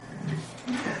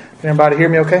Can everybody hear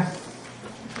me okay?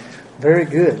 Very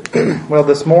good. Well,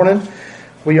 this morning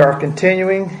we are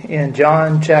continuing in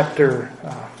John chapter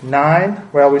 9.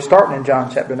 Well, we're starting in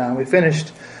John chapter 9. We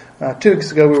finished 2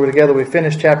 weeks ago, we were together, we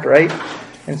finished chapter 8.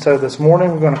 And so this morning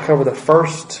we're going to cover the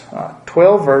first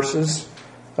 12 verses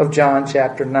of John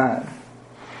chapter 9.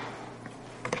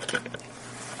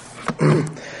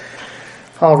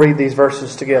 I'll read these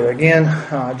verses together. Again,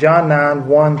 John 9,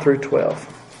 1 through 12.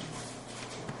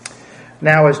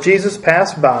 Now as Jesus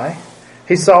passed by,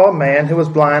 he saw a man who was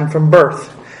blind from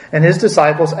birth, and his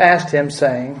disciples asked him,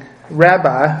 saying,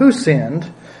 Rabbi, who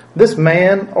sinned, this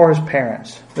man or his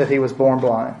parents, that he was born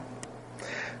blind?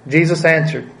 Jesus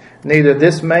answered, Neither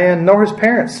this man nor his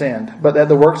parents sinned, but that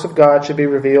the works of God should be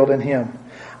revealed in him.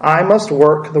 I must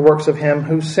work the works of him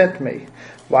who sent me,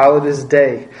 while it is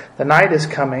day. The night is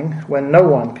coming when no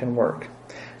one can work.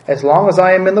 As long as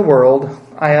I am in the world,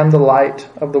 I am the light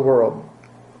of the world.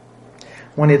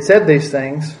 When he had said these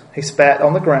things, he spat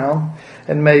on the ground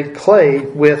and made clay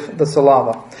with the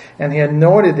saliva. And he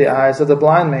anointed the eyes of the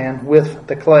blind man with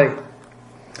the clay.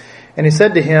 And he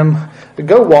said to him,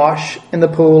 Go wash in the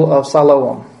pool of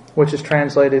Siloam, which is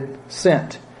translated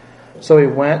sent. So he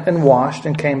went and washed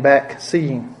and came back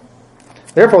seeing.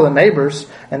 Therefore the neighbors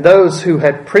and those who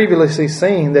had previously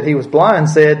seen that he was blind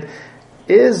said,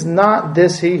 Is not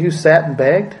this he who sat and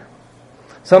begged?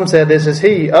 Some said, This is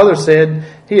he. Others said,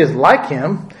 He is like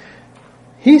him.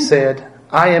 He said,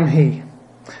 I am he.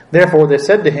 Therefore they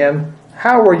said to him,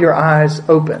 How were your eyes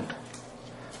opened?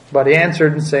 But he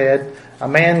answered and said, A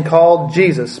man called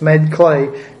Jesus made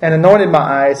clay and anointed my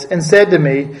eyes and said to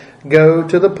me, Go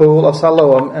to the pool of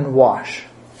Siloam and wash.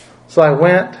 So I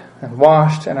went and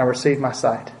washed, and I received my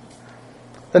sight.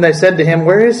 Then they said to him,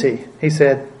 Where is he? He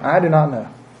said, I do not know.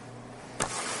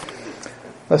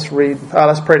 Let's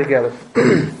pray together.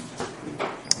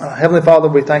 Heavenly Father,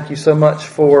 we thank you so much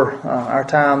for our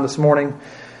time this morning.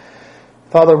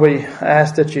 Father, we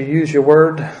ask that you use your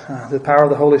word, the power of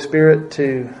the Holy Spirit,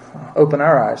 to open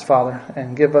our eyes, Father,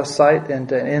 and give us sight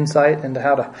and insight into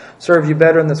how to serve you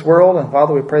better in this world. And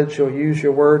Father, we pray that you'll use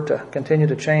your word to continue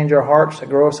to change our hearts, to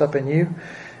grow us up in you,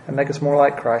 and make us more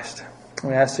like Christ.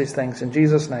 We ask these things in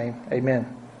Jesus' name.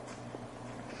 Amen.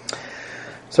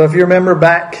 So if you remember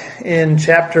back in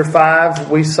chapter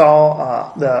 5, we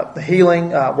saw the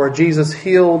healing where Jesus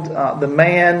healed the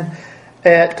man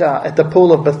at the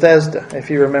pool of Bethesda, if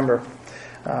you remember.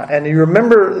 And you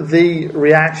remember the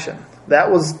reaction.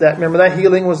 Remember that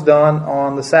healing was done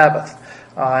on the Sabbath.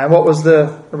 And what was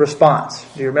the response?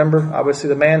 Do you remember? Obviously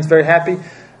the man's very happy,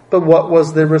 but what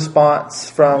was the response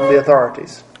from the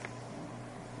authorities?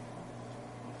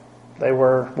 They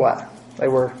were what? They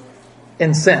were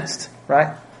incensed,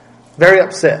 right? Very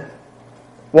upset.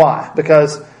 Why?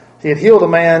 Because he had healed a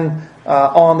man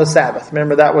on the Sabbath.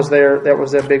 Remember, that was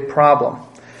their big problem.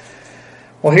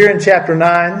 Well, here in chapter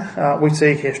 9, we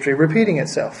see history repeating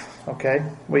itself. Okay,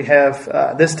 we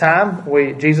have this time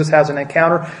Jesus has an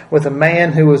encounter with a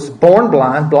man who was born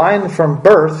blind from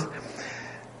birth,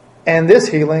 and this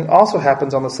healing also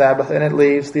happens on the Sabbath, and it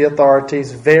leaves the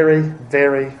authorities very,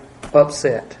 very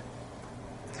upset.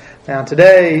 Now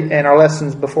today, in our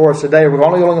lessons before us today, we're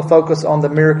only going to focus on the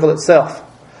miracle itself.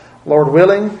 Lord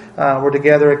willing, we're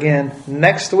together again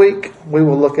next week. We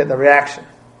will look at the reaction.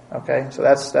 Okay, so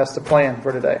that's the plan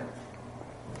for today.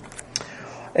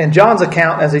 And John's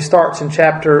account, as he starts in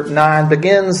chapter 9,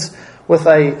 begins with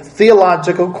a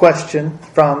theological question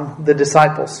from the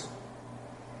disciples.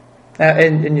 Now,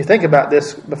 and you think about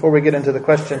this before we get into the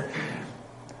question.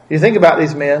 You think about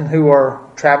these men who are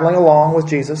traveling along with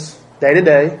Jesus day to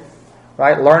day,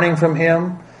 right? Learning from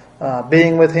him,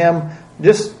 being with him.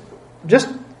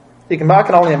 I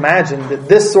can only imagine that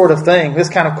this sort of thing, this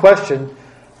kind of question,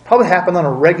 probably happened on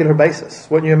a regular basis.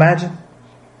 Wouldn't you imagine?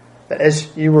 That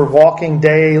as you were walking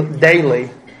daily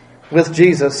with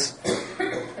Jesus,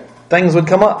 things would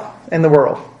come up in the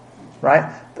world,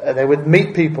 right? They would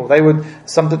meet people. They would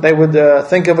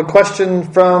think of a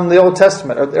question from the Old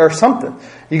Testament or something.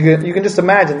 You can just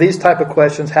imagine these type of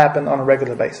questions happen on a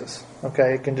regular basis.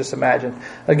 Okay, you can just imagine.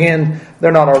 Again,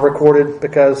 they're not all recorded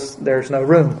because there's no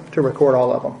room to record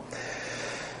all of them.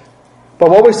 But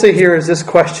what we see here is this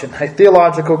question, a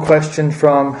theological question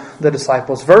from the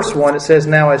disciples. Verse 1, it says,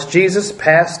 Now as Jesus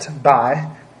passed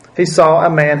by, he saw a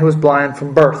man who was blind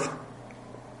from birth.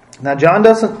 Now John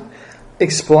doesn't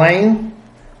explain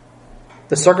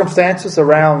the circumstances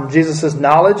around Jesus'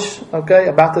 knowledge,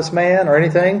 about this man or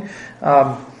anything.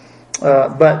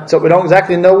 But so we don't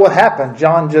exactly know what happened.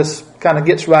 John just kind of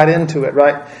gets right into it,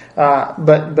 right?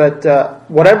 But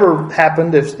whatever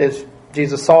happened, if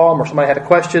Jesus saw him or somebody had a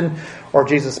question, or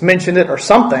Jesus mentioned it or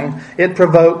something, it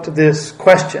provoked this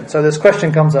question. So this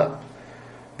question comes up.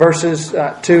 Verses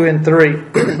 2 and 3.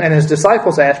 And his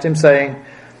disciples asked him, saying,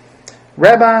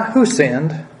 Rabbi, who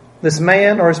sinned, this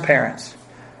man or his parents,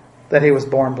 that he was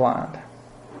born blind?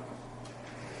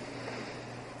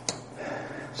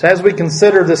 So as we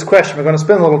consider this question, we're going to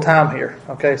spend a little time here.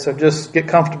 Okay, so just get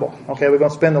comfortable. Okay, we're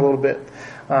going to spend a little bit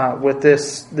with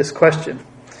this question.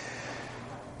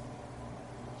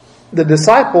 The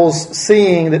disciples,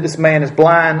 seeing that this man is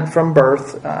blind from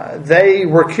birth, they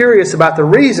were curious about the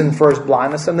reason for his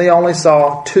blindness, and they only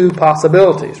saw two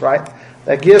possibilities, right?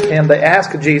 They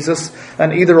ask Jesus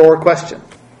an either-or question,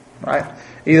 right?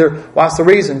 Either, what's the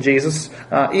reason, Jesus?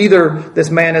 Either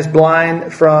this man is blind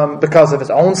because of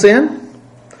his own sin,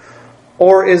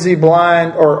 or is he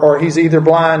blind, or he's either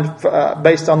blind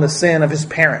based on the sin of his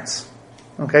parents.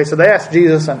 Okay, so they asked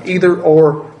Jesus an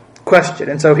either-or question.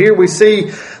 And so here we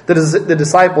see the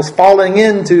disciples falling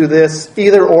into this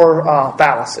either-or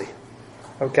fallacy.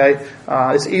 Okay,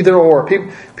 it's either-or.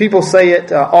 People say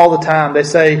it all the time. They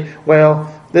say,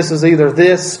 well, this is either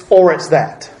this or it's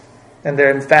that. And they're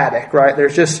emphatic, right?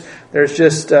 There's just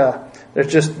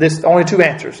this only two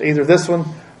answers, either this one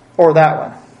or that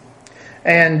one.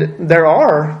 And there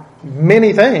are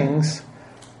many things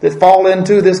that fall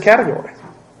into this category.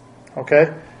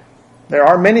 Okay? There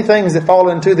are many things that fall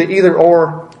into the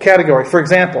either-or category. For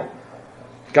example,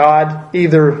 God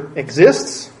either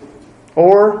exists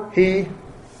or He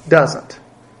doesn't.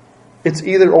 It's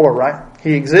either-or, right?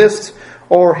 He exists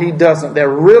or He doesn't. There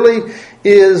really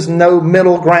is no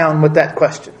middle ground with that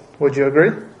question. Would you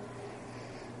agree?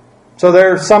 So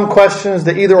there are some questions,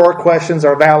 the either-or questions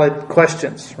are valid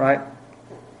questions, right?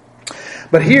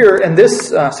 But here, in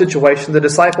this situation, the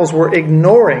disciples were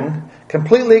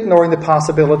completely ignoring the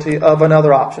possibility of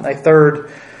another option, a third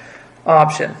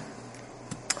option.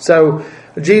 So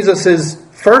Jesus'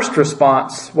 first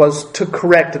response was to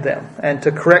correct them and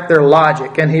to correct their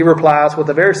logic. And He replies with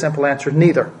a very simple answer,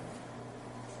 neither.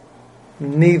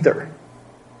 Neither.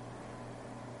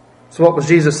 So what was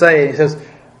Jesus saying? He says,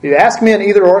 if you ask me an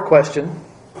either-or question,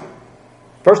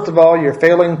 first of all, you're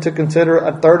failing to consider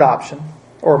a third option,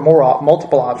 or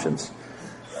multiple options.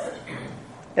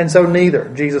 And so neither,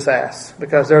 Jesus asks,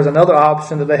 because there's another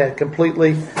option that they had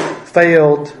completely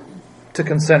failed to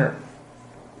consider.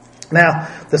 Now,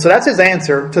 so that's His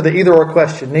answer to the either-or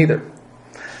question, neither.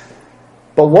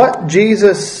 But what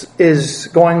Jesus is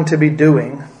going to be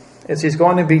doing is He's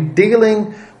going to be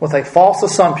dealing with a false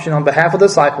assumption on behalf of the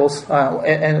disciples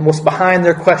and what's behind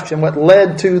their question, what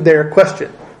led to their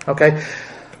question. Okay?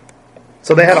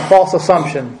 So they had a false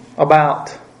assumption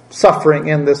about suffering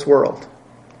in this world.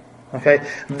 Okay?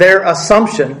 Their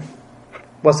assumption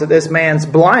was that this man's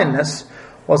blindness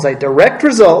was a direct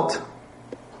result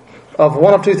of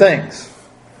one of two things.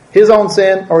 His own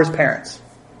sin or his parents.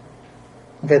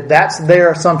 Okay, that's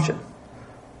their assumption.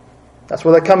 That's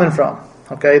where they're coming from.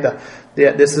 Okay,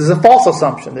 this is a false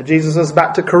assumption that Jesus is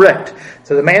about to correct.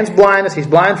 So the man's blindness, he's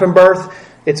blind from birth.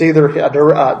 It's either a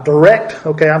direct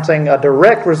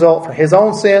result from his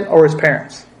own sin or his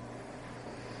parents.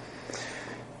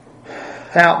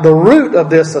 Now, the root of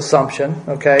this assumption,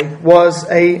 okay, was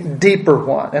a deeper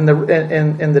one. And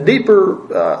the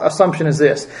deeper assumption is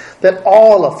this, that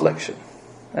all affliction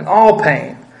and all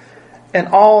pain and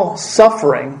all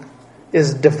suffering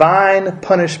is divine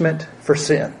punishment for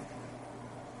sin.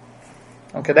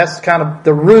 Okay, that's kind of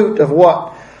the root of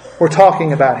what we're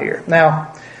talking about here.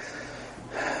 Now,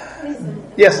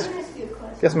 yes. Can I ask you a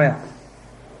question? Yes, ma'am.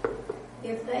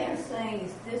 If they are saying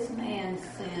it's this man's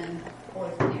sin or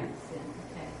his parents' sin,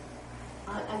 okay,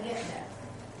 I get that.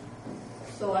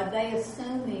 So are they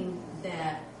assuming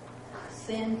that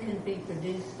sin can be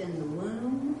produced in the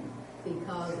womb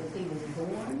because if he was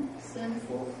born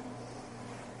sinful?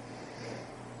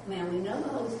 Now, we know the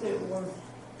Holy Spirit was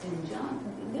in John.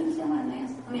 You understand what I'm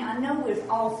asking? I mean, I know we're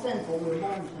all sinful. We're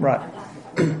born sinful. Right. I got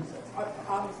that. So it's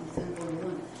obviously sinful in the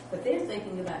womb. But they're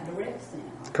thinking about direct sin.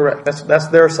 Correct. That's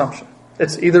their assumption.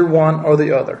 It's either one or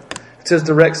the other. It says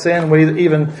direct sin. We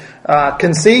even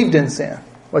conceived in sin,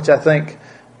 which I think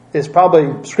is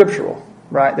probably scriptural,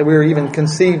 right? That we were even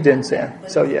conceived in sin.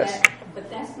 So yes. But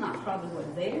that's not probably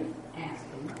what they're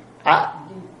asking.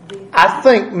 I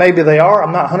think maybe they are.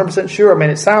 I'm not 100% sure. I mean,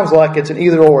 it sounds like it's an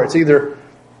either or. It's either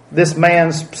this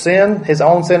man's sin, his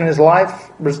own sin in his life,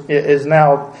 is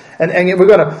now, and we're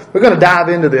gonna dive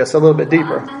into this a little bit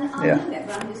deeper. I know that,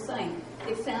 but I'm just saying,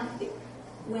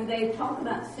 when they talk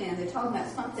about sin, they're talking about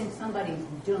something somebody's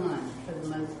done for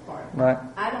the most part. Right.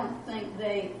 I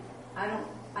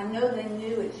know they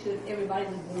knew everybody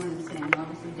was born in sin.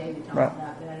 Obviously, David talked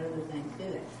about that, other things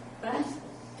do that. But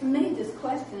to me, this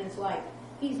question is like,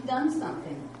 he's done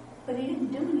something, but he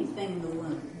didn't do anything in the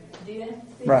womb. Do you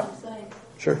see what I'm saying?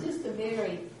 Sure. It's just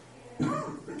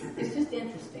it's just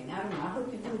interesting. I don't know. I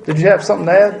hope you do. Did you have something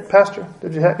to add, Pastor?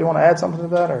 Do you want to add something to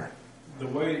that, or? The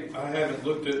way, I haven't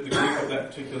looked at the Greek of that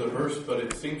particular verse, but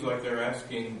it seems like they're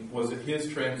asking, was it his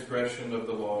transgression of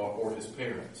the law or his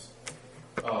parents?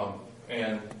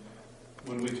 And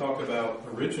when we talk about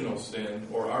original sin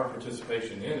or our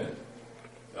participation in it,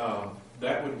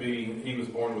 that would be he was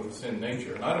born with a sin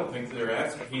nature. And I don't think they're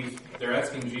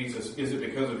asking Jesus, is it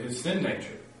because of his sin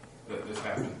nature that this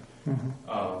happened? Mm-hmm.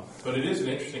 But it is an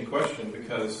interesting question,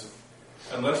 because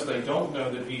unless they don't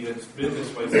know that he has been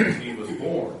this way since he was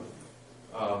born,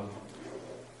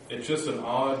 it's just an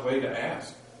odd way to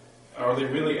ask. Are they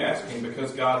really asking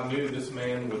because God knew this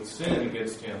man would sin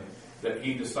against him, that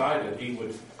he decided he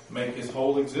would make his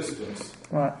whole existence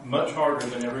much harder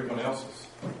than everyone else's?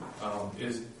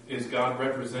 Is God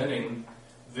representing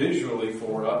visually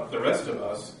for the rest of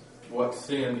us what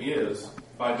sin is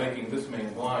by making this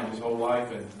man blind his whole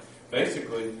life and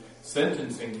basically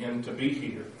sentencing him to be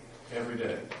here every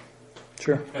day?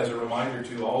 Sure. As a reminder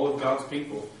to all of God's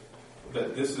people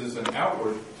that this is an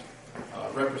outward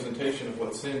representation of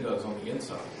what sin does on the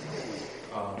inside.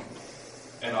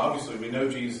 And obviously we know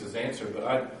Jesus' answer, but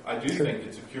I do think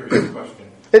it's a curious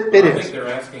question. It I is. think they're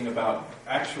asking about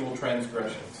actual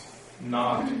transgressions,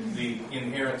 not the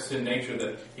inherent sin nature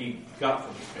that he got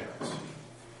from his parents.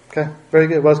 Okay, very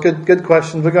good. Well, it's good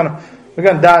questions. We're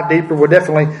gonna dive deeper.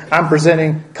 I'm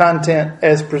presenting content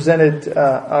as presented,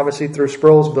 obviously through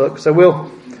Sproul's book. So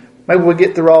maybe we'll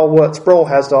get through all what Sproul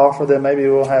has to offer. Then maybe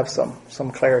we'll have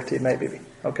some clarity. Maybe.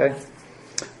 Okay.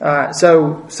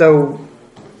 So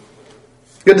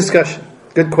good discussion.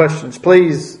 Good questions.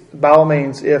 Please, by all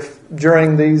means, if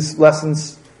during these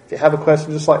lessons, if you have a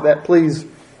question just like that, please,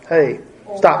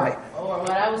 stop me. Or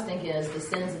what I was thinking is the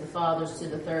sins of the fathers to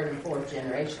the third and fourth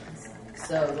generations.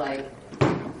 So, like,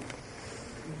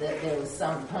 that there was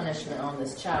some punishment on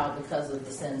this child because of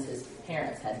the sins his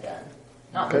parents had done.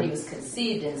 Not that he was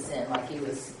conceived in sin, like he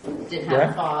didn't have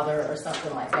a father or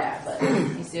something like that. But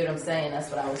you see what I'm saying? That's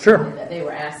what I was thinking that they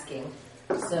were asking.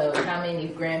 So, how many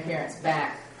grandparents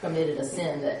back committed a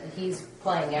sin that he's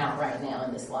playing out right now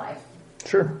in this life?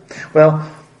 Sure. Well,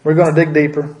 we're going to dig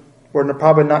deeper. We're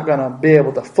probably not going to be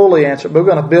able to fully answer it, but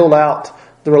we're going to build out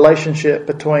the relationship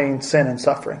between sin and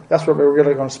suffering. That's what we're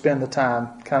really going to spend the time,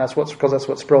 because that's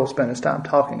what Sproul spent his time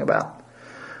talking about.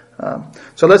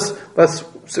 So let's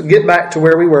get back to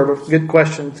where we were. Good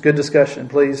questions, good discussion.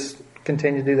 Please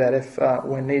continue to do that if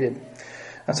when needed.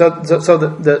 And so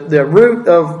the root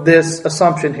of this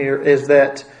assumption here is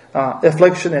that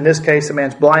affliction, in this case, a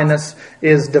man's blindness,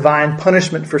 is divine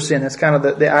punishment for sin. That's kind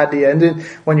of the idea. And then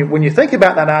when you think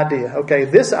about that idea, okay,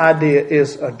 this idea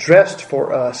is addressed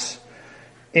for us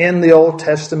in the Old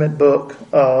Testament book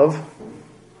of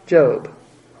Job.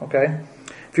 Okay?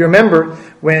 If you remember,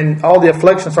 when all the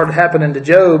affliction started happening to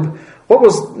Job, what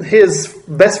was his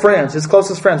best friends, his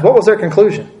closest friends, what was their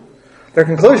conclusion? Their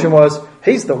conclusion was,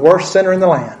 he's the worst sinner in the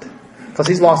land because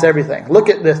he's lost everything. Look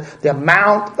at the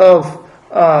amount of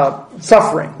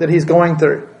suffering that he's going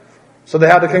through. So they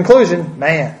had the conclusion,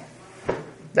 man,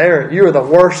 you are the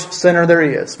worst sinner there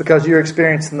is because you're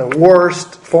experiencing the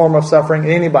worst form of suffering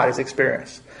anybody's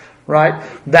experienced. Right?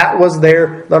 That was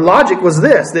the logic was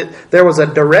this, that there was a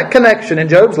direct connection in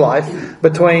Job's life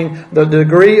between the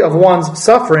degree of one's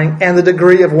suffering and the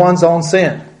degree of one's own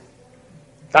sin.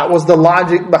 That was the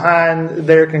logic behind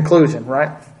their conclusion,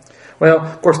 right? Well,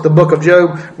 of course, the book of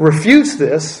Job refutes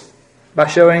this by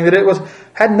showing that it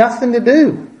had nothing to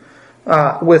do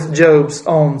with Job's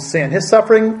own sin. His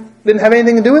suffering didn't have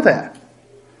anything to do with that.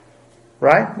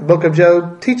 Right? The book of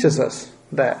Job teaches us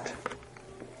that.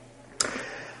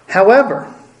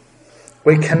 However,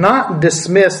 we cannot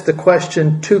dismiss the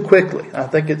question too quickly. I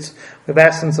think we've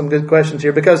asked some good questions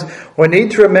here because we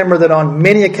need to remember that on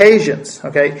many occasions,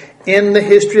 okay, in the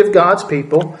history of God's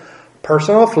people,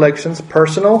 personal afflictions,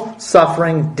 personal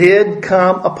suffering did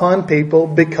come upon people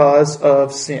because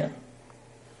of sin.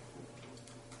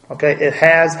 Okay, it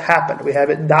has happened. We have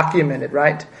it documented,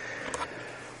 right?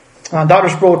 Dr.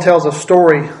 Sproul tells a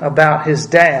story about his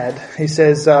dad. He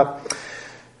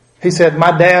said,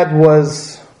 my dad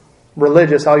was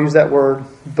religious, I'll use that word,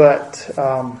 but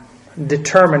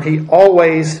determined. He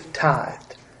always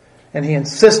tithed. And he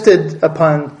insisted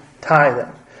upon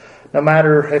tithing. No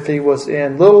matter if he was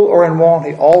in little or in want,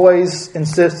 he always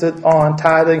insisted on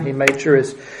tithing. He made sure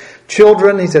his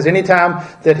children, he says, anytime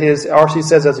that R.C.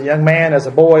 says as a young man, as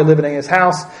a boy living in his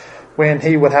house, when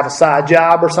he would have a side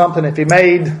job or something, if he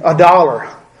made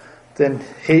 $1, then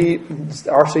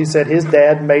R.C. said his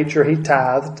dad made sure he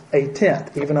tithed a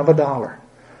tenth, even of $1.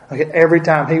 Okay, every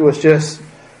time he was just,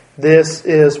 this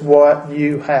is what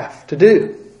you have to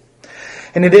do.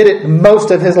 And he did it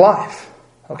most of his life.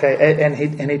 Okay, and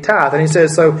he tithed. And he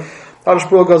says, so Dr.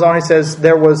 Sproul goes on, he says,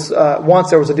 once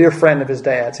there was a dear friend of his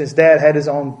dad's. His dad had his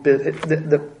own,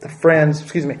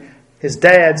 his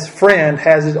dad's friend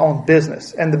has his own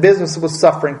business. And the business was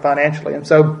suffering financially. And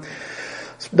so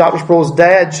Dr. Sproul's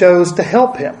dad chose to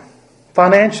help him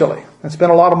financially and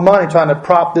spent a lot of money trying to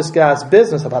prop this guy's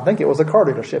business up. I think it was a car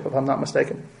dealership, if I'm not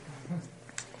mistaken.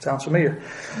 Sounds familiar.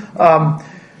 But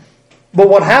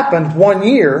what happened one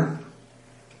year,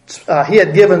 he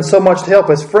had given so much to help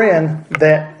his friend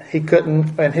that he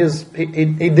couldn't, and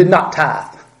he did not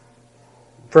tithe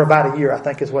for about a year, I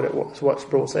think is what it was, what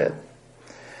Sproul said.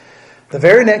 The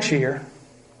very next year,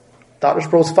 Dr.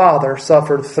 Sproul's father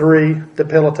suffered 3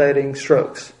 debilitating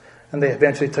strokes, and they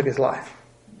eventually took his life.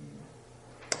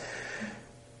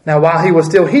 Now, while he was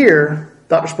still here,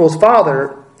 Dr. Sproul's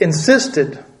father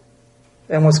insisted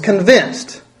and was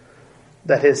convinced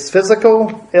that his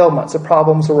physical ailments or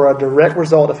problems were a direct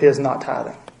result of his not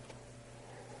tithing.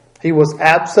 He was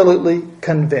absolutely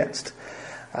convinced.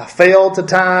 I failed to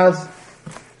tithe,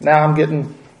 now I'm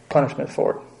getting punishment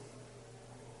for it.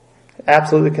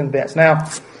 Absolutely convinced. Now,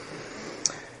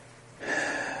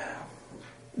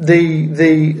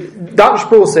 Dr.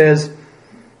 Sproul says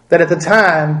that at the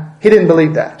time, he didn't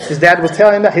believe that. His dad was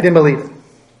telling him that, he didn't believe it. He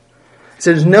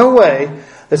said, there's no way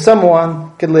that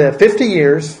someone could live 50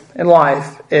 years in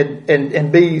life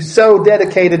and be so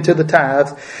dedicated to the tithe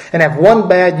and have one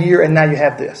bad year and now you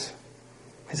have this.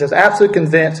 He says, absolutely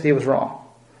convinced he was wrong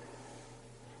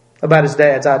about his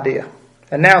dad's idea.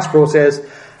 And now Sproul says,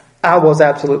 I was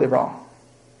absolutely wrong.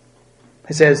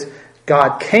 He says,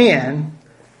 God can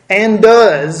and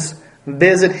does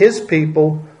visit his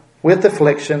people with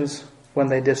afflictions when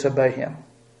they disobey him.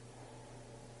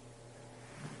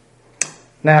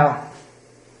 Now,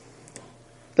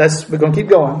 we're going to keep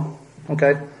going.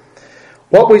 Okay.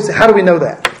 How do we know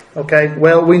that? Okay.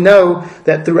 Well, we know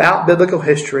that throughout biblical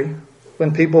history,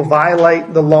 when people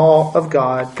violate the law of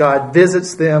God, God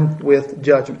visits them with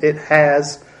judgment. It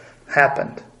has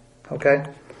happened. Okay.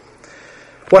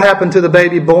 What happened to the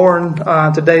baby born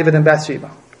to David and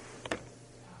Bathsheba?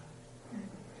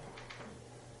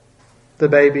 The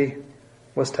baby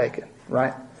was taken,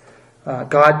 right?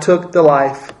 God took the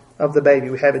life of the baby.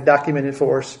 We have it documented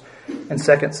for us in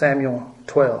 2 Samuel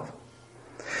 12.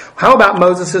 How about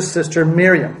Moses' sister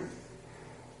Miriam?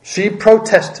 She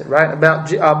protested, right,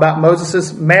 about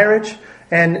Moses' marriage,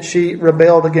 and she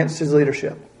rebelled against his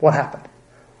leadership. What happened?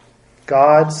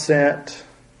 God sent,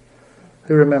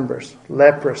 who remembers,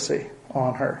 leprosy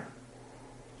on her.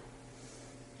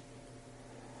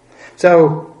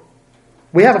 So,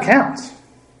 we have accounts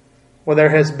where there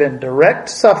has been direct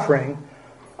suffering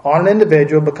on an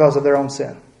individual because of their own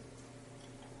sin.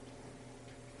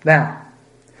 Now,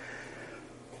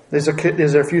 there's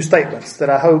a few statements that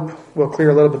I hope will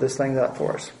clear a little bit of this thing up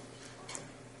for us.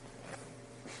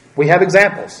 We have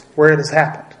examples where it has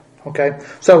happened. Okay?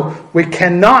 So, we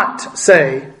cannot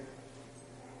say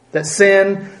that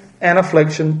sin and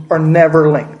affliction are never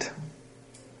linked.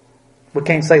 We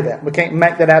can't say that. We can't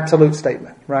make that absolute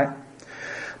statement, right?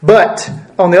 But,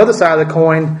 on the other side of the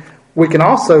coin, we can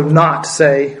also not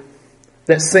say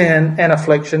that sin and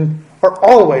affliction are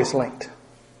always linked.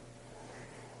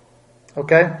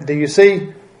 Okay? Do you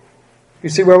see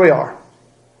where we are?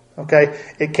 Okay?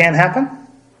 It can happen,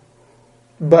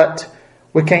 but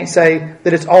we can't say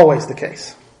that it's always the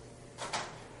case.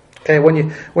 Okay? When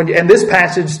you and this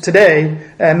passage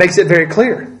today makes it very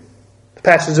clear. The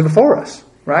passage before us,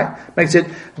 right? Makes it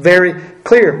very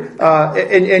clear.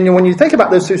 And when you think about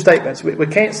those two statements, we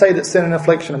can't say that sin and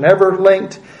affliction are never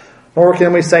linked, nor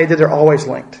can we say that they're always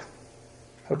linked.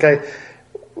 Okay?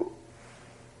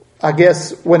 I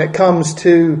guess when it comes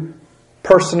to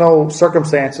personal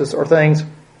circumstances or things,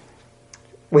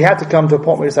 we have to come to a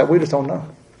point where it's like we just don't know.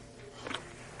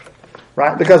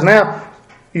 Right? Because now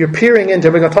you're peering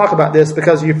into, we're going to talk about this,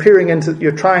 because you're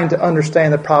trying to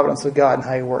understand the providence of God and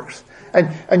how He works.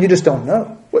 And you just don't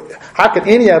know. How can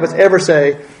any of us ever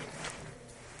say,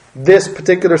 this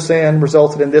particular sin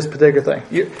resulted in this particular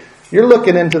thing? You're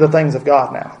looking into the things of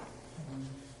God now.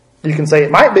 You can say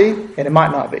it might be, and it might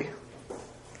not be.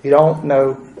 You don't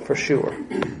know for sure,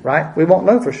 right? We won't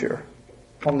know for sure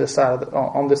on this side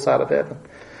of heaven.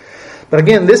 But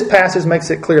again, this passage makes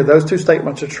it clear those two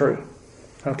statements are true.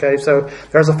 Okay, so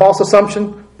there's a false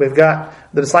assumption. We've got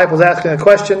the disciples asking a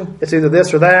question. It's either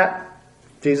this or that.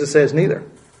 Jesus says neither.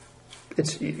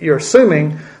 You're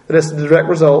assuming that it's the direct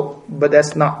result, but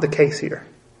that's not the case here.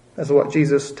 That's what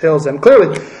Jesus tells them.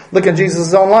 Clearly, look at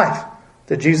Jesus' own life.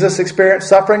 Did Jesus experience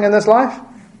suffering in this life?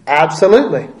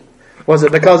 Absolutely. Was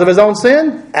it because of his own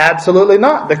sin? Absolutely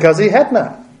not, because he had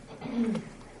none.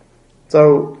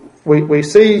 So we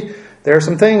see there are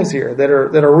some things here that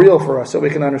are real for us that we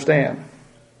can understand.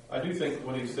 I do think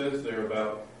what he says there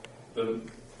about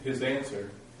his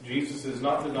answer, Jesus is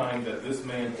not denying that this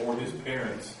man or his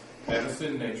parents have a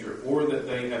sin nature or that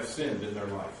they have sinned in their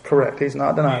life. Correct. He's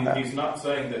not denying that. He's not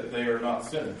saying that they are not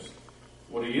sinners.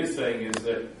 What he is saying is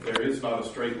that there is not a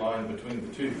straight line between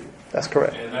the two. That's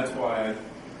correct. And that's why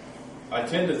I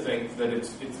tend to think that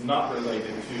it's not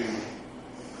related to,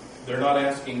 they're not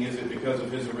asking, is it because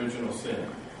of his original sin?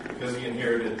 Because he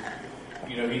inherited,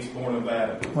 he's born of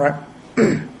Adam. Right.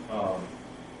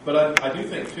 But I do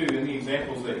think, too, in the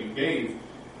examples that you gave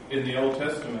in the Old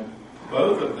Testament,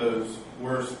 both of those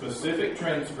were specific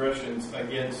transgressions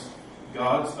against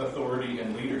God's authority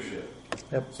and leadership.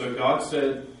 Yep. So God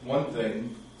said one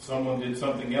thing, someone did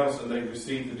something else, and they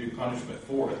received the due punishment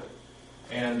for it.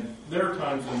 And there are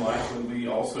times in life when we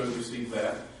also receive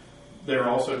that. There are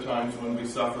also times when we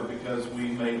suffer because we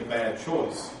made a bad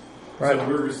choice. Right. So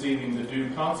we're receiving the due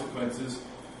consequences,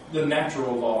 the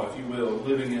natural law, if you will,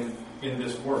 living in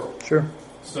this world. Sure.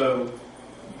 So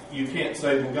you can't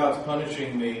say, well, God's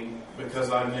punishing me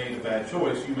because I made a bad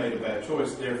choice. You made a bad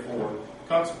choice, therefore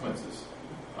consequences.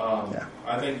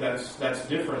 I think that's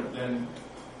different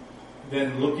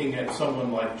than looking at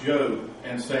someone like Job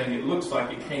and saying it looks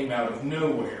like it came out of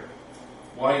nowhere.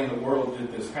 Why in the world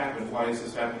did this happen? Why has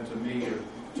this happened to me or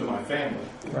to my family?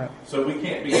 Right. So we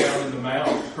can't be down in the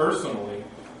mouth personally,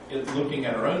 looking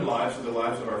at our own lives or the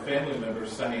lives of our family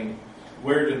members, saying,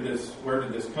 where did this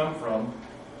come from?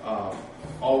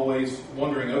 Always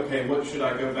wondering, okay, what should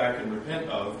I go back and repent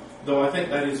of? Though I think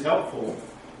that is helpful.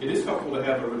 It is helpful to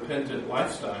have a repentant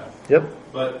lifestyle. Yep.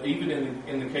 But even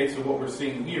in the case of what we're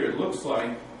seeing here, it looks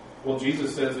like, well,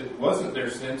 Jesus says it wasn't their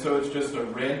sin, so it's just a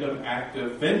random act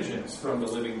of vengeance from the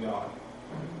living God.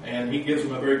 And he gives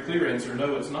them a very clear answer,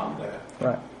 no, it's not that.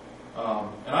 Right.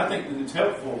 And I think that it's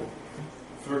helpful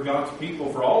for God's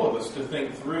people, for all of us, to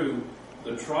think through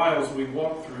the trials we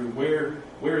walk through.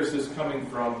 Where is this coming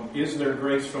from? Is there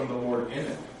grace from the Lord in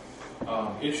it?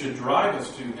 It should drive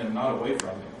us to him, not away from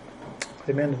him.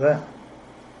 Amen to that.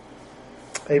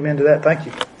 Amen to that. Thank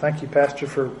you. Thank you, Pastor,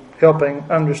 for helping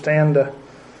understand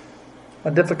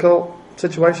a difficult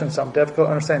situation, something difficult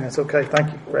to understand. It's okay.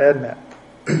 Thank you for adding that.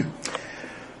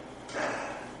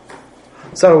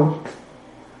 So,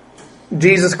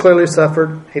 Jesus clearly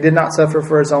suffered. He did not suffer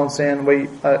for his own sin. We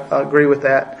agree with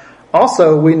that.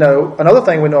 Also, we know, another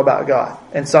thing we know about God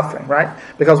and suffering, right?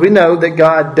 Because we know that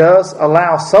God does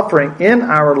allow suffering in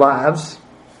our lives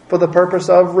for the purpose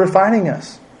of refining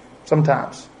us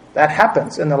sometimes. That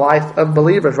happens in the life of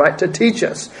believers, right? To teach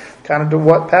us, kind of to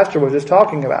what Pastor was just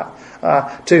talking about.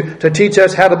 To teach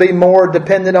us how to be more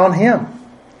dependent on Him.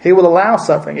 He will allow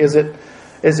suffering. Is it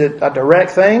a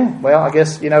direct thing? Well, I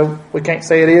guess, we can't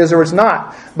say it is or it's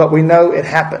not. But we know it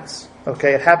happens.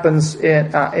 Okay, it happens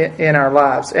in our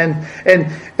lives. And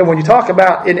when you talk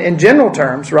about in general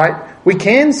terms, right, we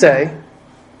can say,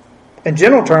 in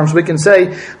general terms, we can say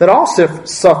that all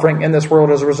suffering in this world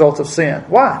is a result of sin.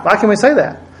 Why? Why can we say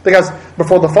that? Because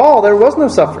before the fall, there was no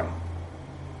suffering.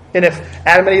 And if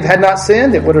Adam and Eve had not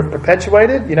sinned, it would have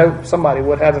perpetuated. Somebody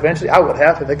would have eventually. I would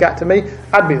have. If it got to me,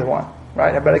 I'd be the one.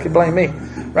 Right? Everybody could blame me.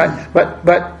 Right?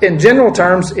 But in general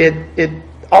terms, it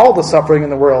all the suffering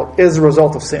in the world is a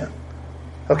result of sin.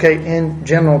 Okay? In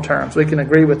general terms, we can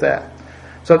agree with that.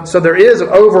 So there is an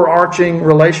overarching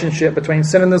relationship between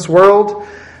sin in this world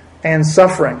and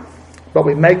suffering. But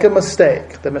we make a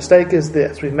mistake. The mistake is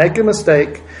this. We make a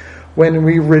mistake when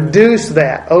we reduce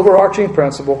that overarching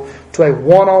principle to a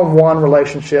one-on-one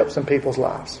relationships in people's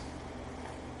lives.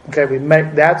 Okay,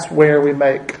 that's where we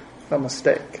make a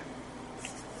mistake.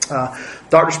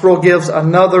 Dr. Sproul gives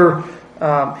another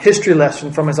history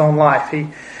lesson from his own life. He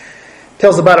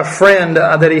tells about a friend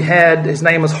that he had. His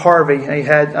name was Harvey. And he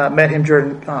had met him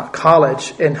during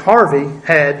college. And Harvey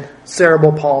had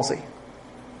cerebral palsy.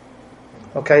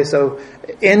 Okay, so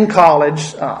in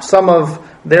college, some of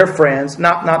their friends,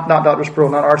 not Dr. Sproul,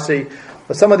 not R.C.,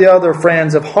 but some of the other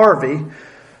friends of Harvey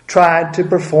tried to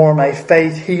perform a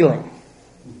faith healing.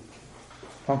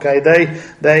 Okay, they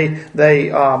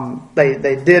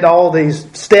did all these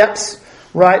steps,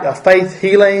 right, of faith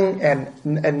healing, and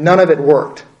none of it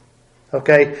worked.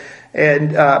 Okay, and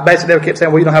basically they kept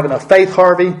saying, well, you don't have enough faith,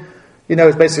 Harvey.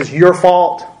 It's basically your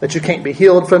fault that you can't be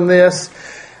healed from this.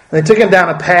 And they took him down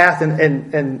a path,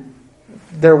 and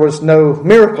there was no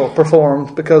miracle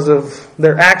performed because of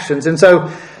their actions. And so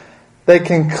they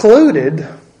concluded,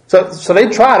 So they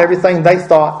tried everything they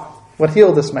thought would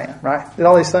heal this man, right? Did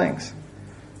all these things.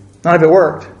 None of it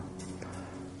worked.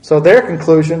 So their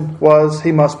conclusion was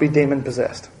he must be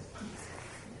demon-possessed.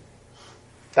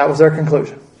 That was their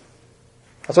conclusion.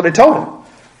 That's what they told him.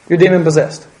 You're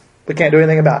demon-possessed. We can't do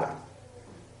anything about it.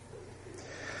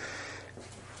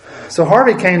 So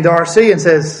Harvey came to R.C. and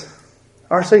says,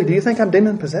 R.C., do you think I'm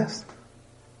demon-possessed?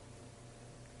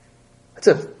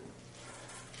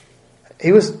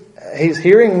 He's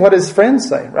hearing what his friends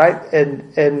say, right?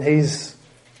 And he's,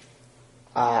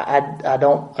 I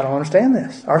don't understand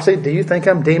this. R.C., do you think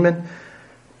I'm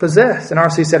demon-possessed? And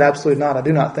R.C. said, absolutely not. I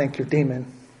do not think you're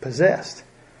demon-possessed.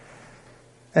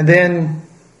 And then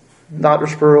Dr.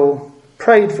 Spurl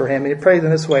prayed for him. He prayed in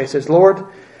this way. He says, Lord,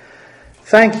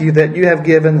 thank you that you have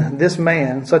given this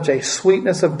man such a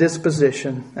sweetness of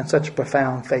disposition and such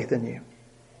profound faith in you.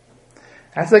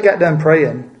 After they got done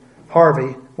praying,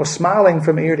 Harvey was smiling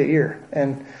from ear to ear.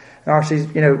 And R.C.,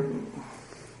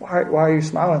 why are you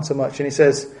smiling so much? And he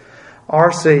says,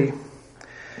 R.C.,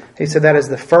 he said, that is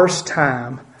the first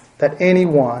time that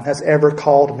anyone has ever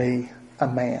called me a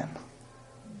man.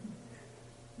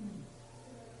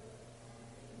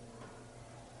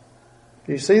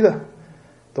 Do you see the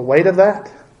weight of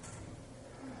that?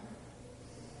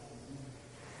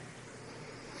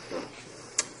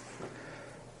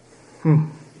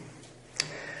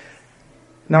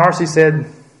 Now R.C. said,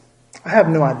 I have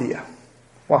no idea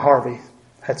why Harvey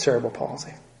had cerebral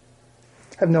palsy.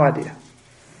 I have no idea.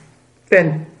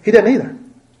 And he doesn't either.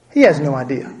 He has no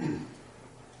idea.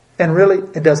 And really,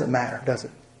 it doesn't matter, does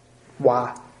it?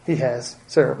 Why he has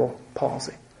cerebral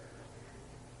palsy.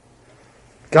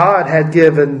 God had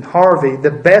given Harvey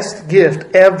the best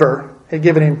gift ever. He had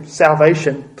given him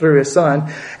salvation through his son.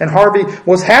 And Harvey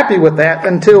was happy with that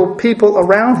until people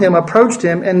around him approached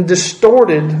him and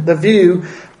distorted the view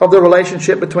of the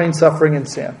relationship between suffering and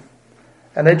sin.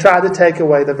 And they tried to take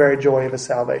away the very joy of his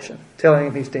salvation, telling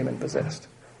him he's demon-possessed.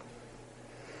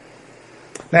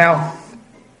 Now,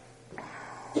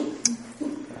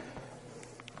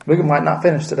 we might not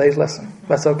finish today's lesson.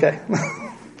 That's okay.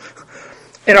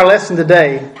 In our lesson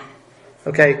today,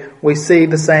 okay, we see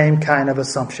the same kind of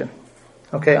assumption,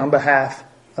 okay, on behalf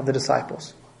of the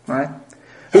disciples, right?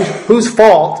 Whose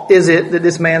fault is it that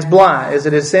this man's blind? Is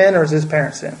it his sin or is it his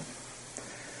parents' sin?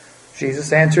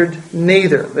 Jesus answered,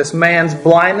 neither. This man's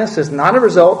blindness is not a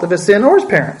result of his sin or his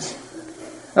parents.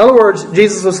 In other words,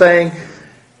 Jesus was saying,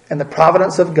 in the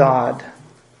providence of God,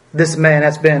 this man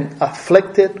has been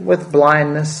afflicted with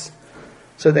blindness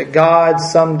so that God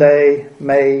someday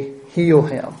may heal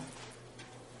him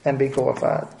and be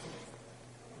glorified.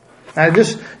 Now,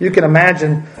 you can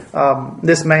imagine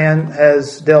this man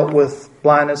has dealt with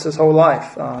blindness his whole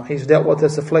life. He's dealt with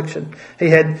this affliction. He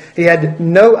had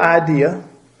no idea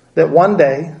that one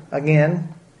day,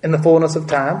 again, in the fullness of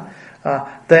time,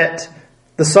 that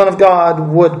the Son of God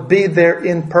would be there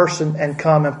in person and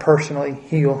come and personally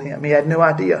heal him. He had no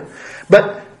idea.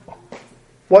 But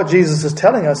what Jesus is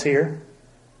telling us here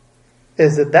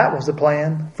is that was the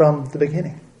plan from the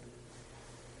beginning.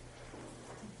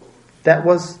 That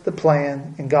was the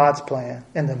plan in God's plan.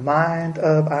 In the mind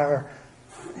of our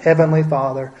Heavenly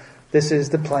Father, this is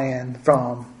the plan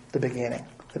from the beginning,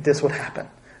 that this would happen.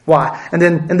 Why? And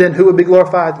then who would be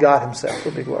glorified? God Himself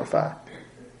would be glorified.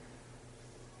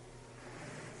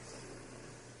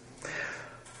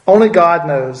 Only God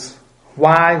knows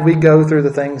why we go through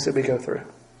the things that we go through.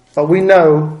 But we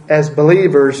know as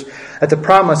believers that the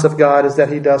promise of God is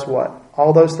that He does what?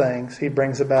 All those things, He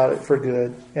brings about it for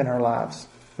good in our lives.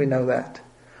 We know that.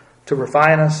 To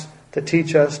refine us, to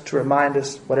teach us, to remind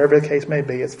us, whatever the case may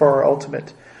be, it's for our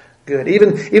ultimate good.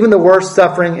 Even the worst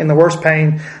suffering and the worst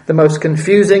pain, the most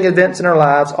confusing events in our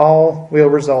lives, all will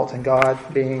result in God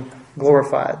being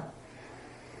glorified.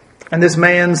 And this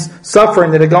man's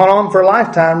suffering that had gone on for a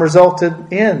lifetime resulted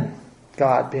in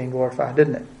God being glorified,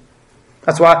 didn't it?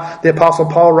 That's why the Apostle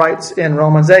Paul writes in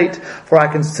Romans 8, "For I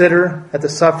consider that the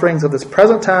sufferings of this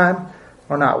present time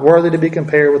are not worthy to be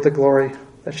compared with the glory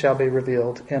that shall be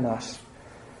revealed in us."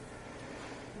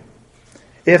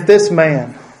 If this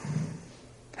man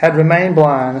had remained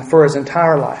blind for his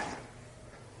entire life,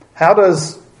 how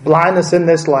does blindness in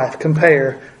this life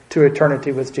compare to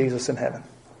eternity with Jesus in heaven?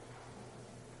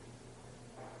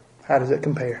 How does it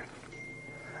compare?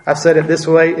 I've said it this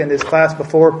way in this class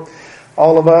before.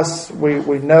 All of us,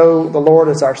 we know the Lord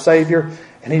as our Savior,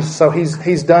 and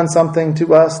He's done something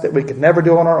to us that we could never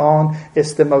do on our own.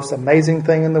 It's the most amazing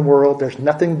thing in the world. There's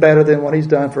nothing better than what He's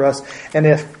done for us. And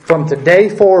if from today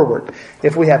forward,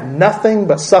 if we have nothing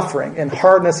but suffering and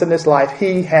hardness in this life,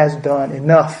 He has done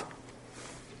enough.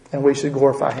 And we should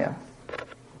glorify Him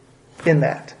in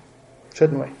that,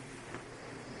 shouldn't we?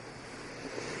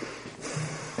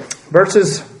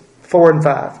 Verses 4 and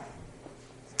 5.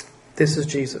 This is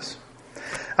Jesus.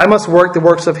 I must work the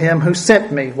works of him who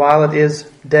sent me while it is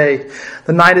day.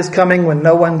 The night is coming when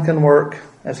no one can work.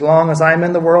 As long as I am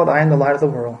in the world, I am the light of the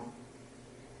world.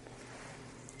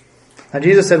 Now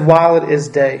Jesus said, while it is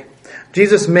day.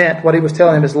 Jesus meant what he was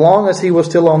telling them as long as he was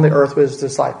still on the earth with his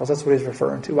disciples. That's what he's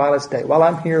referring to. While it's day. While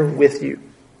I'm here with you.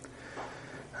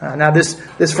 Now this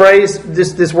phrase,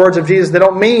 this words of Jesus, they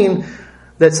don't mean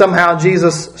that somehow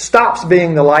Jesus stops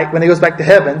being the light when he goes back to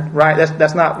heaven, right?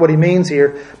 That's not what he means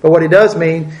here. But what he does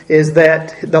mean is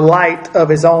that the light of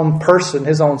his own person,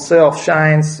 his own self,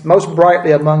 shines most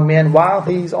brightly among men while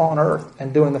he's on earth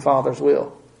and doing the Father's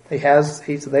will.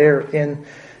 He's there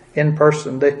in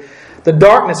person. The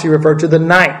darkness he referred to, the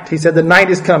night. He said the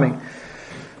night is coming.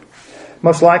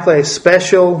 Most likely a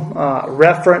special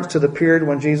reference to the period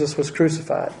when Jesus was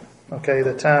crucified. Okay,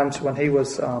 the times when he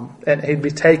was, and he'd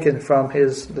be taken from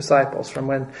his disciples, from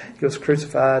when he was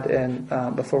crucified and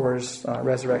before his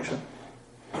resurrection.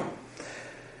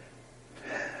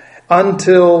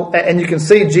 And you can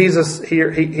see Jesus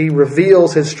here, he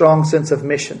reveals his strong sense of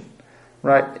mission,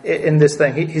 right, in this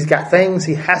thing. He's got things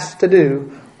he has to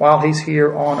do while he's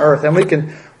here on earth. And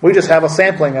we just have a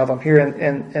sampling of them here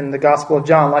in the Gospel of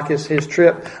John, like his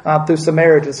trip through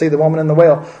Samaria to see the woman in the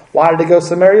well. Why did he go to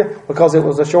Samaria? Because it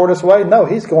was the shortest way? No,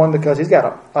 he's going because he's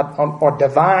got a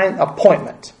divine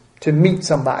appointment to meet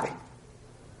somebody.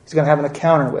 He's going to have an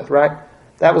encounter with, right?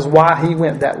 That was why he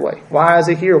went that way. Why is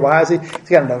he here? Why is he? He's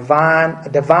got a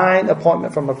divine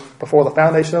appointment from before the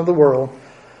foundation of the world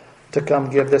to come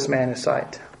give this man his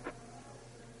sight.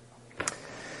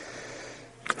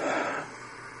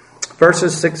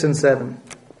 Verses 6 and 7.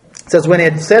 It says, when he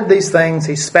had said these things,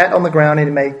 he spat on the ground and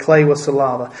he made clay with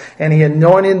saliva. And he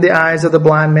anointed the eyes of the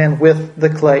blind man with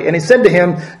the clay. And he said to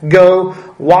him, go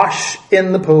wash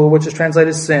in the pool, which is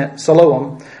translated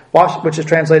Siloam, which is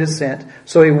translated sent.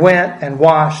 So he went and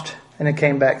washed and he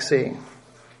came back seeing.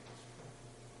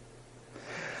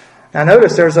 Now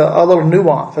notice there's a little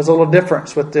nuance. There's a little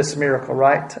difference with this miracle,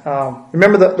 right?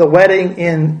 Remember the wedding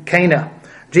in Cana.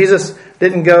 Jesus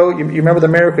didn't go. You remember the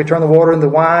miracle? He turned the water into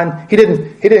wine. He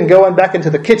didn't go back into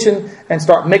the kitchen and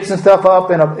start mixing stuff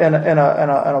up in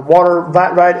a water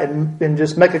vat, right, and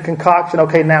just make a concoction.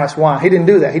 Okay, now it's wine. He didn't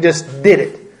do that. He just did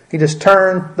it. He just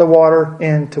turned the water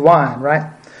into wine,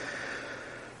 right?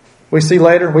 We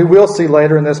will see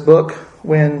later in this book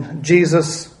when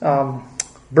Jesus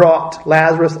brought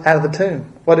Lazarus out of the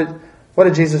tomb. What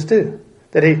did Jesus do?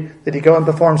 Did he go and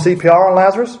perform CPR on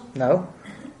Lazarus? No.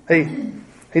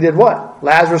 He did what?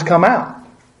 Lazarus come out.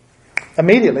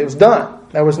 Immediately. It was done.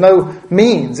 There was no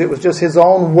means. It was just his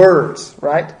own words,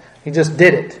 right? He just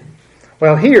did it.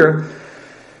 Well, here,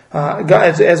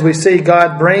 God, as we see,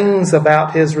 God brings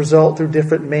about his result through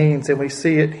different means, and we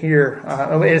see it here.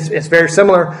 It's very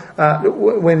similar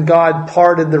when God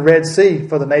parted the Red Sea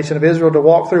for the nation of Israel to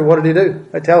walk through. What did he do?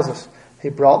 It tells us. He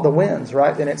brought the winds,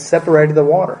 right? And it separated the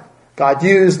water. God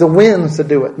used the winds to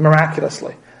do it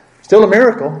miraculously. Still a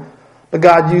miracle. But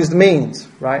God used means,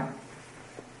 right?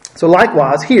 So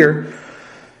likewise, here,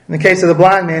 in the case of the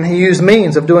blind man, he used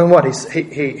means of doing what? He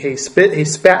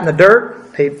spat in the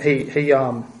dirt.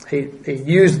 He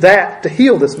used that to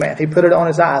heal this man. He put it on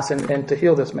his eyes and to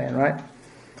heal this man, right?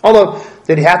 Although,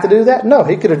 did he have to do that? No,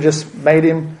 he could have just made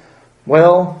him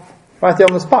well right there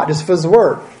on the spot, just for his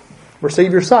word.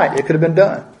 Receive your sight. It could have been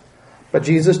done. But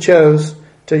Jesus chose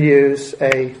to use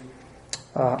a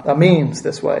means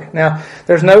this way. Now,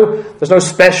 there's no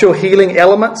special healing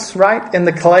elements, right, in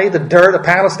the clay, the dirt of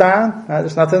Palestine.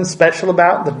 There's nothing special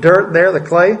about the dirt there, the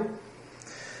clay.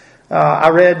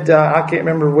 I read, I can't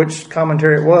remember which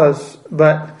commentary it was,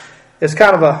 but it's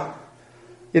kind of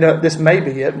this may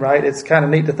be it, right? It's kind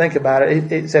of neat to think about it.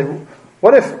 It said,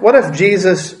 what if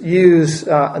Jesus used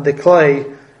the clay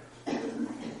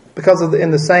because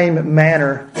in the same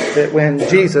manner that when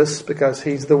Jesus, because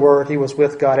he's the Word, he was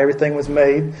with God, everything was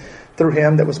made through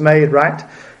him that was made, right?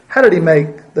 How did he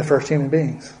make the first human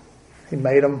beings? He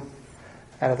made them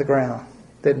out of the ground,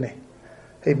 didn't he?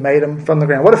 He made them from the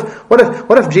ground.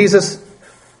 What if Jesus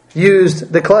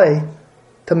used the clay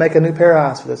to make a new pair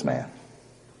of eyes for this man?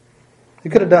 He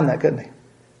could have done that, couldn't he?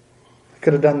 He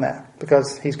could have done that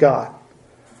because he's God.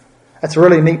 That's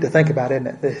really neat to think about, isn't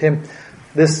it?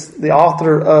 The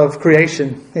author of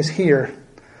creation is here,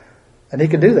 and he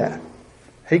could do that.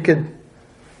 He could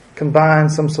combine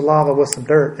some saliva with some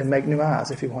dirt and make new eyes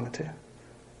if he wanted to,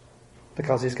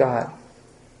 because he's God.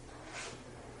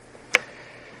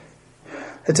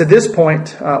 It's at this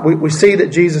point we see that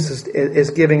Jesus is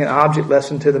giving an object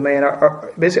lesson to the man.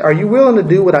 Basically, are you willing to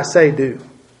do what I say do?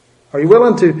 Are you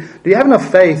willing to? Do you have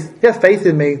enough faith? Do you have faith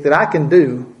in me that I can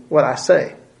do what I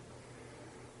say.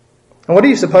 And what do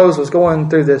you suppose was going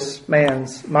through this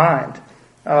man's mind?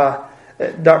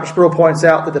 Dr. Sproul points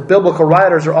out that the biblical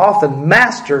writers are often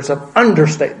masters of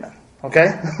understatement.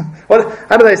 Okay?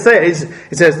 How do they say it?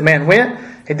 He says the man went,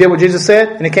 he did what Jesus said,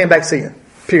 and he came back seeing.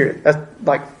 Period. That's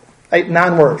like 8,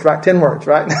 9 words, right? 10 words,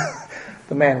 right?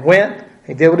 The man went,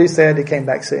 he did what he said, he came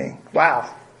back seeing.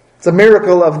 Wow. It's a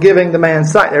miracle of giving the man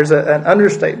sight. There's an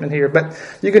understatement here. But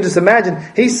you can just imagine,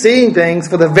 he's seeing things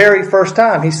for the very first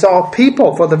time. He saw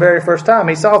people for the very first time.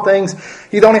 He saw things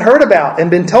he'd only heard about and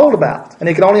been told about. And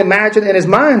he could only imagine in his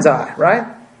mind's eye, right?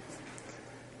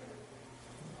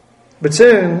 But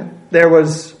soon, there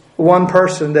was one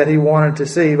person that he wanted to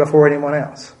see before anyone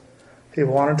else. He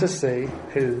wanted to see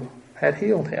who had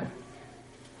healed him.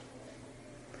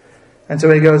 And so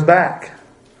he goes back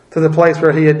to the place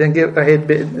where he had been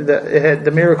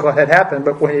the miracle had happened,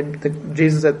 but when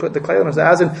Jesus had put the clay on his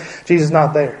eyes, and Jesus is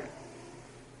not there.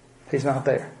 He's not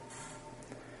there.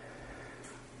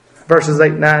 Verses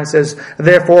 8 and 9 says,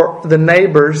 "Therefore the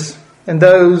neighbors and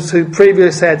those who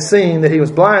previously had seen that he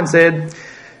was blind said,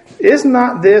 'Is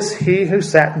not this he who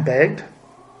sat and begged?'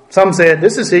 Some said,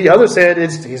 'This is he.' Others said,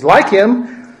 'He's like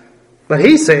him.' But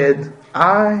he said,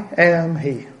 'I am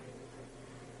he.'"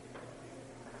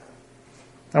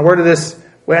 Now,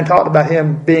 we hadn't talked about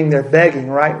him being there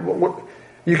begging, right?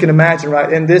 You can imagine,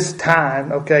 right? In this time,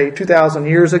 2,000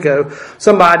 years ago,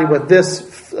 somebody with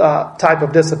this type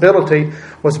of disability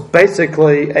was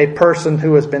basically a person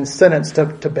who has been sentenced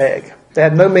to beg. They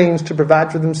had no means to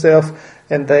provide for themselves,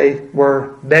 and they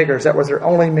were beggars. That was their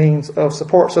only means of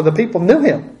support. So the people knew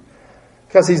him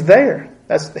because he's there.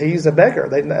 He's a beggar.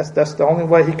 That's the only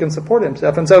way he can support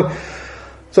himself. And so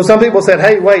some people said,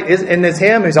 "Hey, wait, isn't this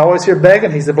him? He's always here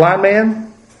begging. He's the blind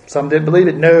man." Some didn't believe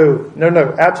it. No,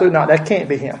 absolutely not. That can't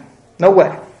be him. No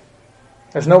way.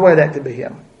 There's no way that could be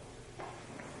him.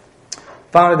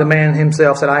 Finally, the man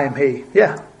himself said, "I am he."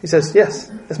 Yeah, he says,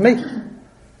 "Yes, it's me.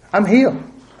 I'm healed.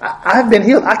 I've been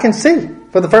healed. I can see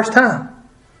for the first time."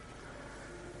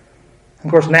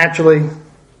 Of course, naturally,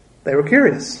 they were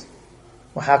curious.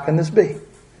 Well, how can this be?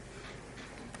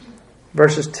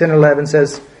 Verses 10 and 11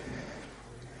 says,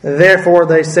 "Therefore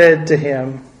they said to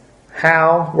him,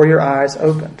 'How were your eyes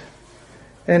opened?'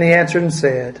 And he answered and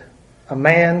said, 'A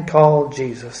man called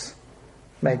Jesus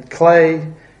made clay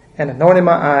and anointed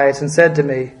my eyes and said to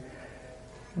me,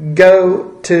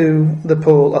 Go to the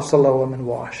pool of Siloam and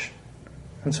wash.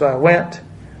 And so I went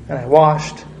and I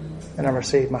washed and I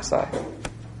received my sight.'"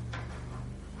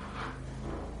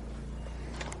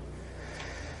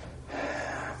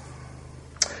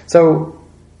 So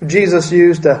Jesus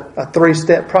used a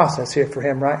 3-step process here for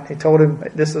him, right? He told him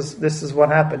this is what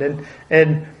happened.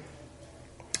 And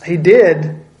he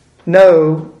did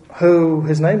know who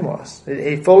his name was.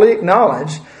 He fully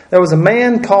acknowledged there was a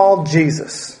man called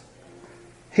Jesus.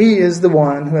 He is the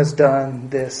one who has done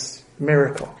this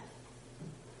miracle.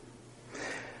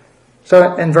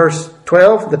 So in verse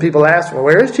 12, the people asked, "Well,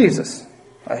 where is Jesus?"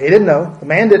 He didn't know. The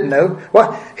man didn't know.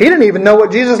 Well, he didn't even know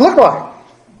what Jesus looked like.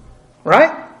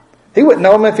 Right? He wouldn't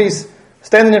know him if he's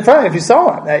standing in front of him, if he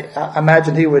saw him. I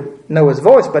imagine he would know his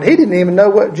voice, but he didn't even know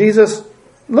what Jesus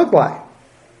looked like.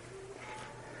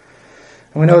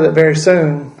 And we know that very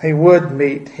soon he would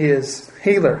meet his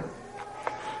healer.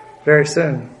 Very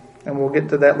soon. And we'll get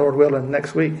to that, Lord willing,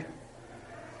 next week.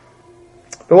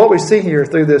 But what we see here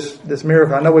through this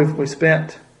miracle, I know we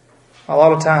spent a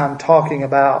lot of time talking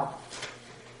about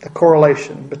the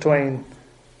correlation between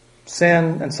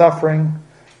sin and suffering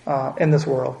in this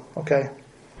world. Okay.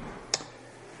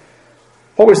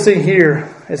 What we see here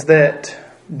is that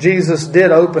Jesus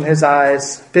did open his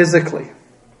eyes physically,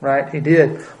 right? He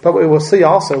did. But we will see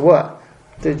also what?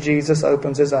 That Jesus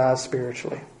opens his eyes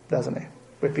spiritually, doesn't he?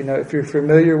 If you're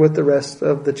familiar with the rest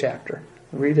of the chapter,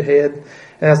 read ahead.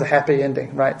 It has a happy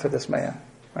ending, right, for this man.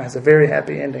 It has a very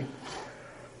happy ending.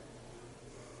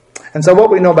 And so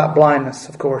what we know about blindness,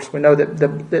 of course, we know that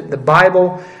the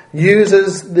Bible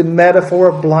uses the metaphor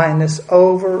of blindness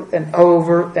over and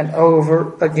over and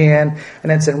over again.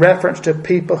 And it's in reference to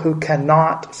people who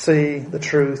cannot see the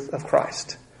truth of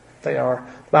Christ. The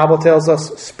Bible tells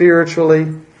us,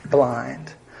 spiritually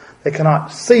blind. They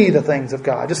cannot see the things of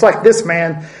God. Just like this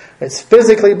man is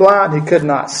physically blind. He could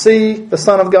not see the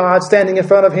Son of God standing in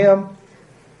front of him.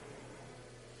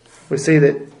 We see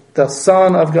that the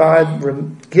Son of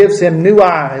God gives him new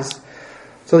eyes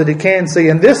so that he can see.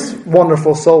 And this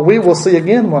wonderful soul we will see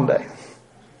again one day.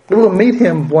 We will meet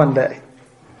him one day.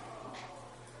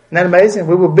 Isn't that amazing?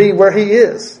 We will be where he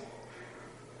is.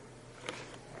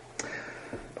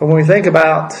 But when we think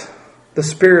about the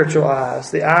spiritual eyes,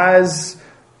 the eyes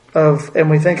and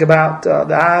we think about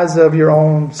the eyes of your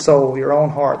own soul, your own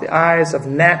heart. The eyes of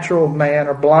natural man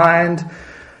are blind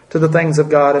to the things of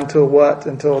God until what?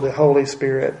 Until the Holy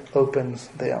Spirit opens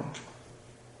them.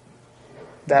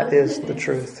 That is the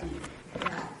truth.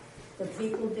 Yeah. The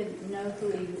people didn't know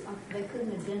who he was. They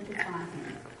couldn't identify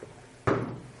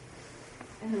him.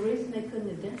 And the reason they couldn't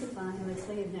identify him is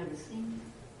they had never seen him.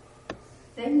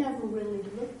 They never really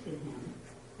looked at him.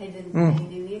 They didn't pay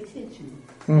any attention.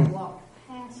 They walked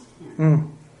past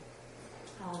him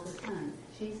all the time.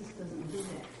 Jesus doesn't do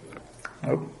that to us.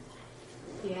 Nope.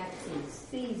 He actually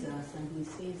sees us and he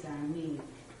sees our need.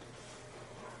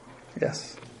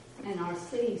 Yes. And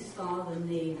R.C. saw the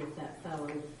need of that fellow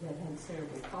that had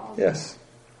cerebral palsy. Yes.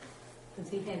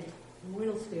 Because he had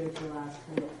real spiritual eyes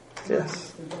for it.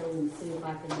 Yes. To go and see if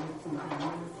I can make some kind of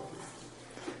miracle.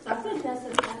 So I think that's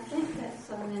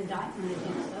an indictment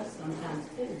against us sometimes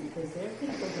too, because there are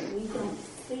people that we don't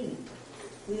see.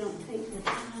 We don't take the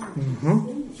time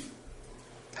to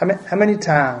see. How many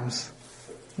times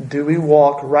do we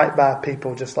walk right by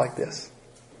people just like this?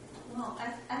 Well,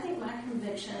 I think my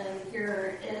conviction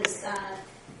here is that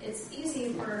it's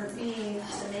easy for me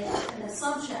to make an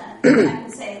assumption. I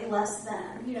can say less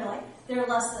than, like they're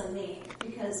less than me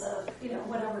because of,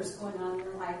 whatever's going on in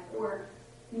their life, or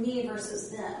me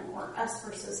versus them, or us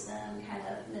versus them kind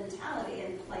of mentality.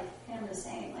 And like Pam was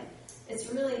saying, like it's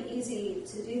really easy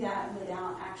to do that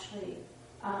without actually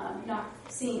not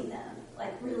seeing them,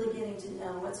 like really getting to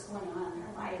know what's going on in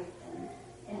their life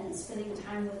and spending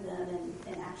time with them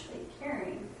and actually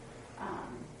caring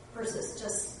versus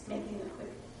just making a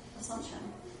quick assumption.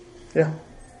 Yeah.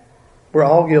 We're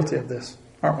all guilty of this,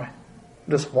 aren't we?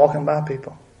 Just walking by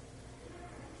people.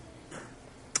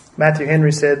 Matthew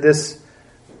Henry said this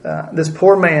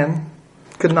poor man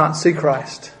could not see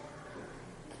Christ,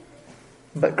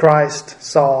 but Christ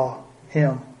saw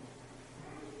him.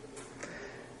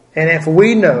 And if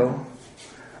we know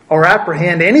or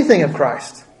apprehend anything of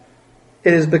Christ,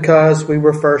 it is because we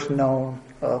were first known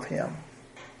of him.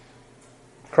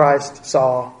 Christ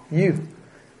saw you.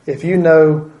 If you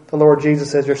know the Lord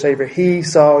Jesus as your Savior, he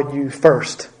saw you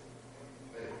first.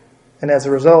 And as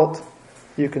a result,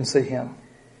 you can see him.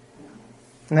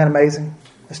 Isn't that amazing?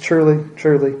 It's truly,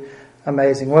 truly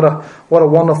amazing. What a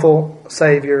wonderful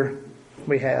Savior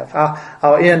we have.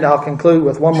 I'll conclude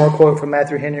with one more quote from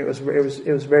Matthew Henry. It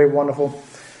was very wonderful.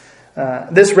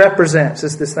 This represents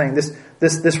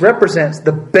this represents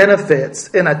the benefits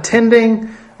in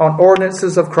attending on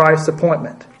ordinances of Christ's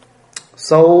appointment.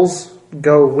 Souls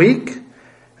go weak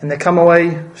and they come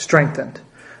away strengthened.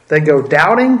 They go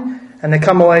doubting and they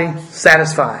come away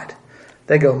satisfied.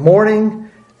 They go mourning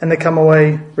and they come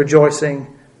away rejoicing.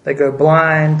 They go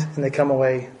blind and they come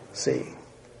away seeing.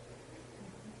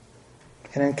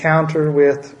 An encounter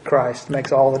with Christ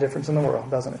makes all the difference in the world,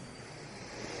 doesn't it?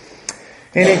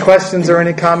 Any questions or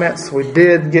any comments? We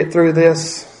did get through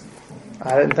this.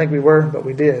 I didn't think we were, but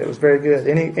we did. It was very good.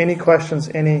 Any questions,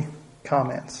 any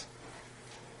comments?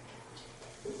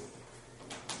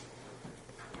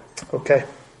 Okay.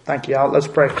 Thank you. Let's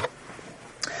pray.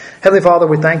 Heavenly Father,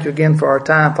 we thank you again for our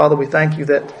time. Father, we thank you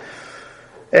that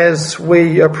as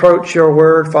we approach your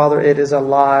word, Father, it is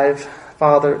alive.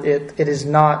 Father, it is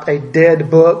not a dead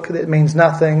book that means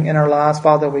nothing in our lives.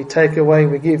 Father, we take away,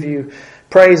 we give you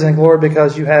praise and glory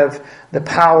because you have the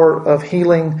power of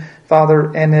healing,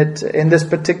 Father. And in this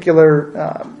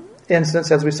particular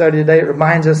instance, as we studied today, it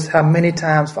reminds us how many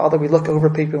times, Father, we look over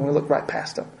people and we look right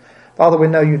past them. Father, we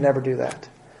know you'd never do that.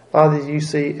 Father, you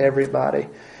see everybody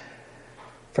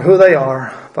for who they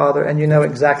are, Father, and you know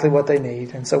exactly what they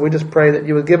need. And so we just pray that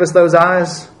you would give us those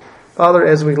eyes, Father,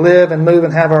 as we live and move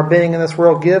and have our being in this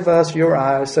world. Give us your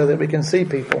eyes so that we can see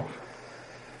people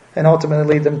and ultimately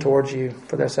lead them towards you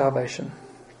for their salvation.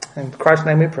 In Christ's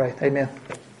name we pray. Amen.